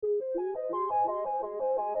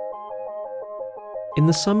In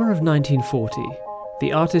the summer of 1940,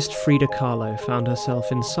 the artist Frida Kahlo found herself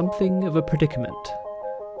in something of a predicament.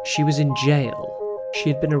 She was in jail. She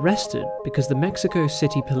had been arrested because the Mexico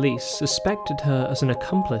City police suspected her as an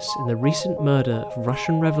accomplice in the recent murder of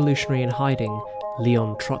Russian revolutionary in hiding,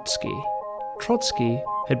 Leon Trotsky. Trotsky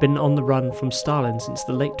had been on the run from Stalin since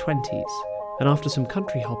the late 20s, and after some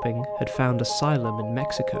country hopping had found asylum in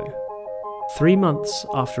Mexico. 3 months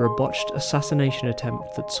after a botched assassination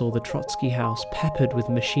attempt that saw the Trotsky house peppered with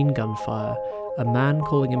machine gun fire, a man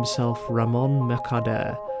calling himself Ramon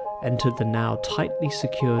Mercader entered the now tightly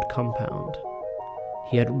secured compound.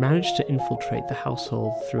 He had managed to infiltrate the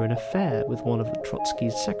household through an affair with one of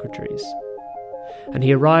Trotsky's secretaries. And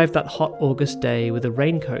he arrived that hot August day with a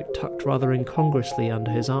raincoat tucked rather incongruously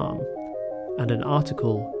under his arm, and an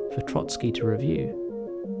article for Trotsky to review.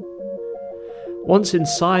 Once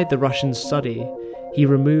inside the Russian study, he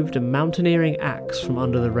removed a mountaineering axe from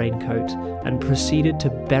under the raincoat and proceeded to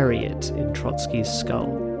bury it in Trotsky's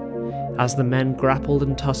skull. As the men grappled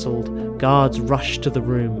and tussled, guards rushed to the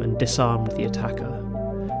room and disarmed the attacker.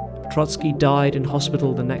 Trotsky died in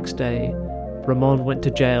hospital the next day. Ramon went to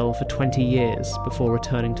jail for 20 years before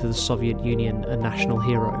returning to the Soviet Union a national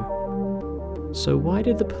hero. So why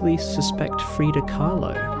did the police suspect Frida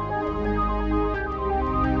Kahlo?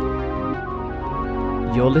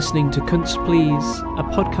 You're listening to Kunst Please, a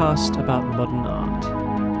podcast about modern art.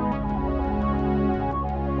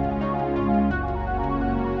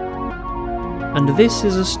 And this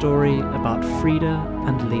is a story about Frida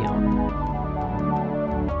and Leon.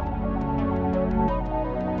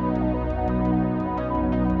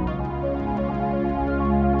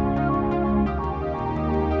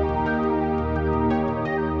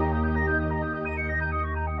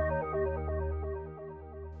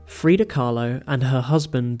 Frida Kahlo and her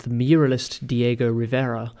husband, the muralist Diego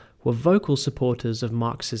Rivera, were vocal supporters of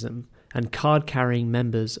Marxism and card-carrying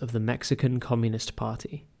members of the Mexican Communist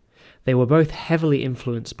Party. They were both heavily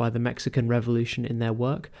influenced by the Mexican Revolution in their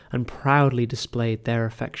work and proudly displayed their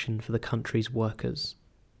affection for the country's workers.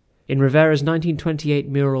 In Rivera's 1928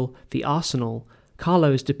 mural, The Arsenal,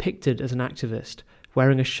 Kahlo is depicted as an activist,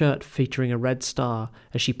 wearing a shirt featuring a red star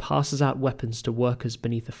as she passes out weapons to workers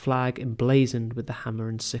beneath a flag emblazoned with the hammer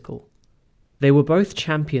and sickle. They were both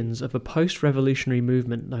champions of a post-revolutionary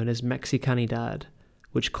movement known as Mexicanidad,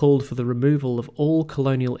 which called for the removal of all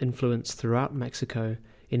colonial influence throughout Mexico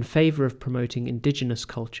in favour of promoting indigenous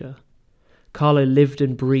culture. Kahlo lived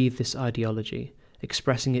and breathed this ideology,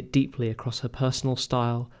 expressing it deeply across her personal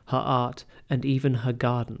style, her art, and even her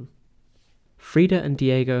garden. Frida and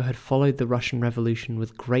Diego had followed the Russian Revolution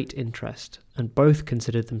with great interest, and both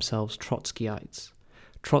considered themselves Trotskyites.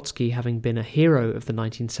 Trotsky having been a hero of the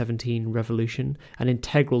 1917 revolution and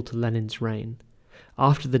integral to Lenin's reign.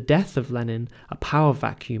 After the death of Lenin, a power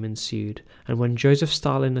vacuum ensued, and when Joseph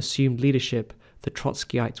Stalin assumed leadership, the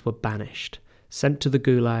Trotskyites were banished, sent to the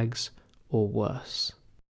gulags, or worse.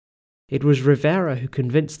 It was Rivera who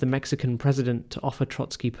convinced the Mexican president to offer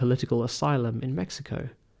Trotsky political asylum in Mexico.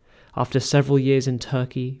 After several years in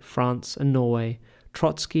Turkey, France, and Norway,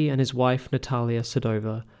 Trotsky and his wife Natalia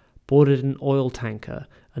Sadova boarded an oil tanker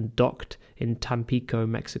and docked in Tampico,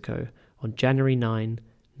 Mexico on January 9,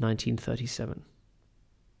 1937.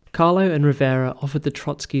 Kahlo and Rivera offered the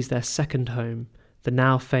Trotskys their second home, the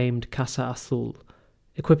now famed Casa Azul,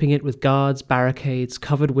 equipping it with guards, barricades,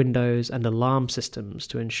 covered windows, and alarm systems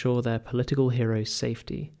to ensure their political hero's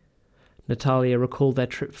safety. Natalia recalled their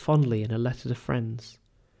trip fondly in a letter to friends.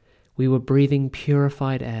 We were breathing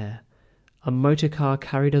purified air. A motorcar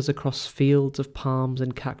carried us across fields of palms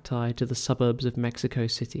and cacti to the suburbs of Mexico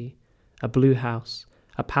City. A blue house,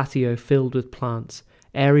 a patio filled with plants,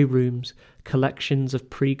 airy rooms, collections of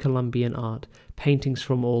pre-Columbian art, paintings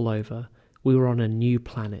from all over. We were on a new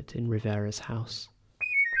planet in Rivera's house.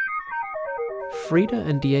 Frida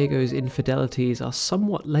and Diego's infidelities are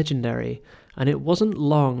somewhat legendary, and it wasn't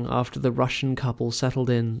long after the Russian couple settled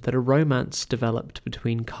in that a romance developed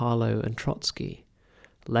between Kahlo and Trotsky.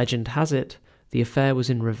 Legend has it, the affair was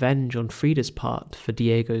in revenge on Frida's part for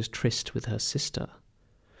Diego's tryst with her sister.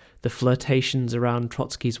 The flirtations around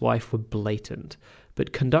Trotsky's wife were blatant,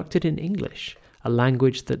 but conducted in English, a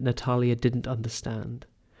language that Natalia didn't understand.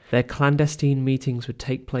 Their clandestine meetings would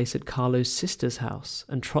take place at Kahlo's sister's house,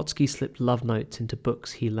 and Trotsky slipped love notes into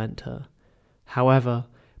books he lent her. However,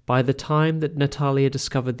 by the time that Natalia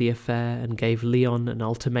discovered the affair and gave Leon an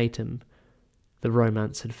ultimatum, the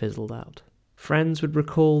romance had fizzled out. Friends would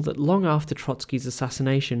recall that long after Trotsky's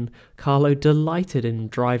assassination, Kahlo delighted in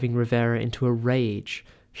driving Rivera into a rage,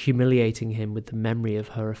 humiliating him with the memory of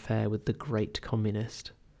her affair with the great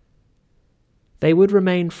communist. They would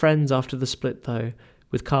remain friends after the split though,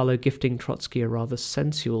 with Carlo gifting Trotsky a rather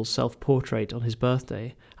sensual self-portrait on his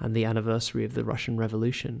birthday and the anniversary of the Russian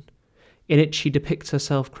Revolution. In it, she depicts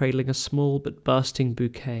herself cradling a small but bursting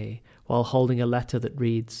bouquet while holding a letter that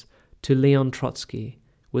reads, "To Leon Trotsky,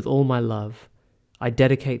 with all my love, I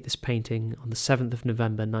dedicate this painting on the 7th of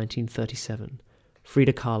November 1937,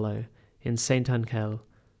 Frida Kahlo, in Saint Angel,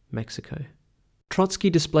 Mexico." Trotsky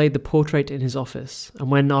displayed the portrait in his office,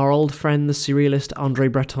 and when our old friend the surrealist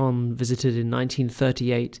André Breton visited in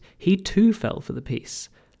 1938, he too fell for the piece,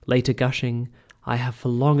 later gushing, "I have for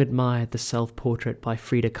long admired the self-portrait by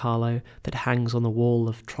Frida Kahlo that hangs on the wall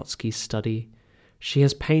of Trotsky's study. She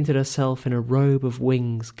has painted herself in a robe of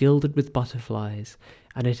wings gilded with butterflies,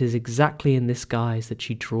 and it is exactly in this guise that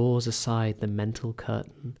she draws aside the mental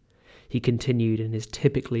curtain." He continued in his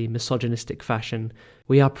typically misogynistic fashion,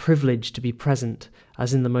 "We are privileged to be present,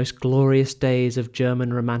 as in the most glorious days of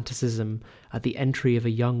German Romanticism, at the entry of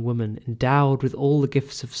a young woman endowed with all the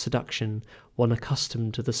gifts of seduction, one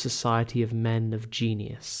accustomed to the society of men of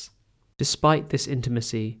genius." Despite this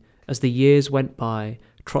intimacy, as the years went by,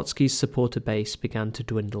 Trotsky's supporter base began to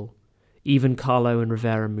dwindle. Even Carlo and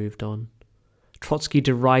Rivera moved on. Trotsky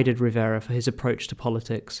derided Rivera for his approach to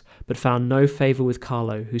politics, but found no favor with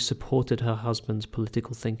Carlo, who supported her husband's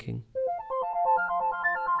political thinking.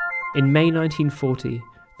 In May 1940,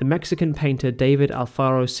 the Mexican painter David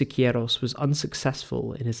Alfaro Siqueiros was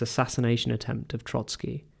unsuccessful in his assassination attempt of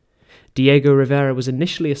Trotsky. Diego Rivera was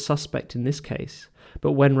initially a suspect in this case,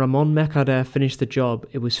 but when Ramon Mercader finished the job,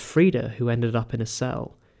 it was Frida who ended up in a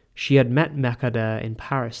cell. She had met Mercader in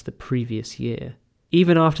Paris the previous year.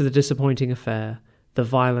 Even after the disappointing affair, the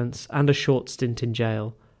violence, and a short stint in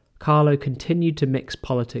jail, Kahlo continued to mix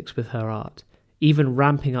politics with her art, even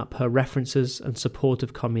ramping up her references and support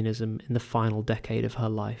of communism in the final decade of her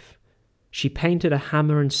life. She painted a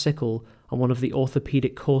hammer and sickle on one of the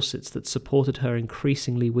orthopedic corsets that supported her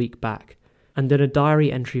increasingly weak back, and in a diary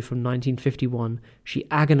entry from 1951, she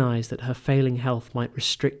agonized that her failing health might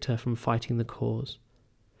restrict her from fighting the cause.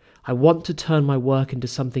 "I want to turn my work into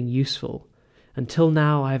something useful. Until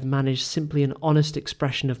now I have managed simply an honest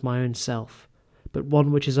expression of my own self, but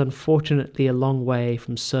one which is unfortunately a long way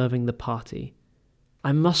from serving the party.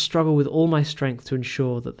 I must struggle with all my strength to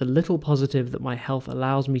ensure that the little positive that my health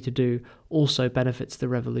allows me to do also benefits the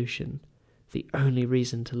revolution, the only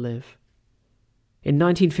reason to live." In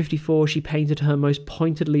 1954, she painted her most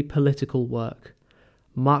pointedly political work,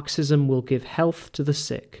 Marxism Will Give Health to the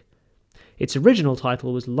Sick. Its original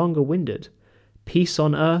title was longer-winded, Peace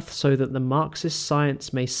on Earth so that the Marxist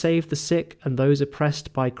science may save the sick and those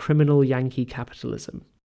oppressed by criminal Yankee capitalism.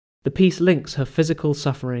 The piece links her physical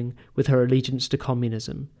suffering with her allegiance to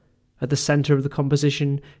communism. At the center of the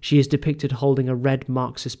composition, she is depicted holding a red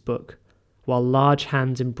Marxist book, while large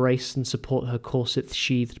hands embrace and support her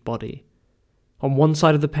corset-sheathed body. On one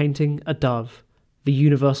side of the painting, a dove, the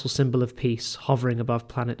universal symbol of peace, hovering above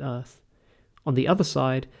planet Earth. On the other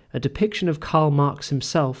side, a depiction of Karl Marx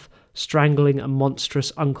himself strangling a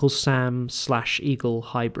monstrous Uncle Sam/Eagle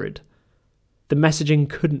hybrid. The messaging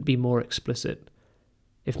couldn't be more explicit.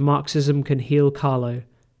 If Marxism can heal Kahlo,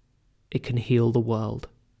 it can heal the world.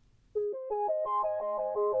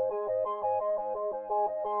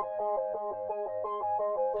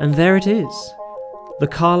 And there it is, the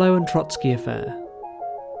Kahlo and Trotsky affair.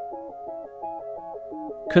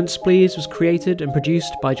 Kunst Please was created and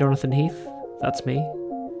produced by Jonathan Heath, that's me.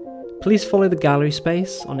 Please follow the gallery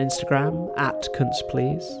space on Instagram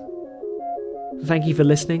 @KunstPlease. Thank you for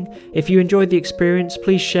listening. If you enjoyed the experience,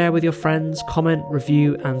 please share with your friends, comment,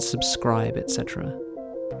 review, and subscribe, etc.